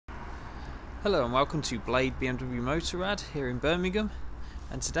Hello and welcome to Blade BMW Motorrad here in Birmingham,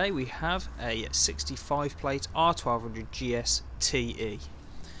 and today we have a 65 plate R1200Gs Te.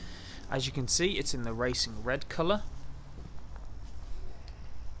 As you can see, it's in the racing red colour.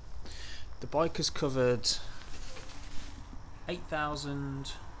 The bike has covered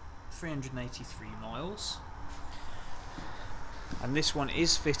 8,383 miles, and this one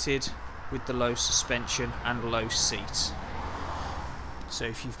is fitted with the low suspension and low seat. So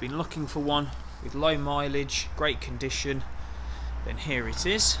if you've been looking for one with low mileage, great condition, then here it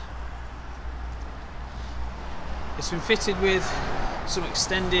is. It's been fitted with some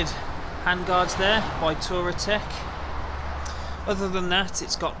extended handguards there by Touratech. Other than that,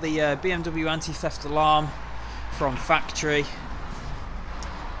 it's got the BMW Anti-theft Alarm from factory,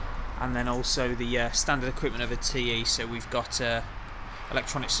 and then also the standard equipment of a TE. So we've got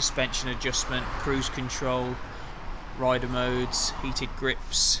electronic suspension adjustment, cruise control, rider modes, heated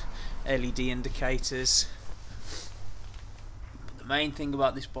grips, LED indicators. But the main thing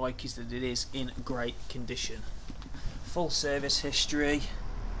about this bike is that it is in great condition. Full service history,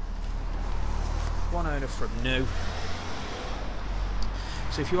 one owner from new.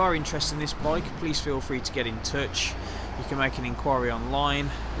 So if you are interested in this bike, please feel free to get in touch. You can make an inquiry online.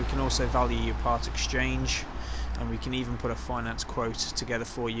 We can also value your part exchange, and we can even put a finance quote together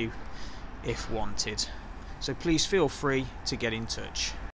for you if wanted. So please feel free to get in touch.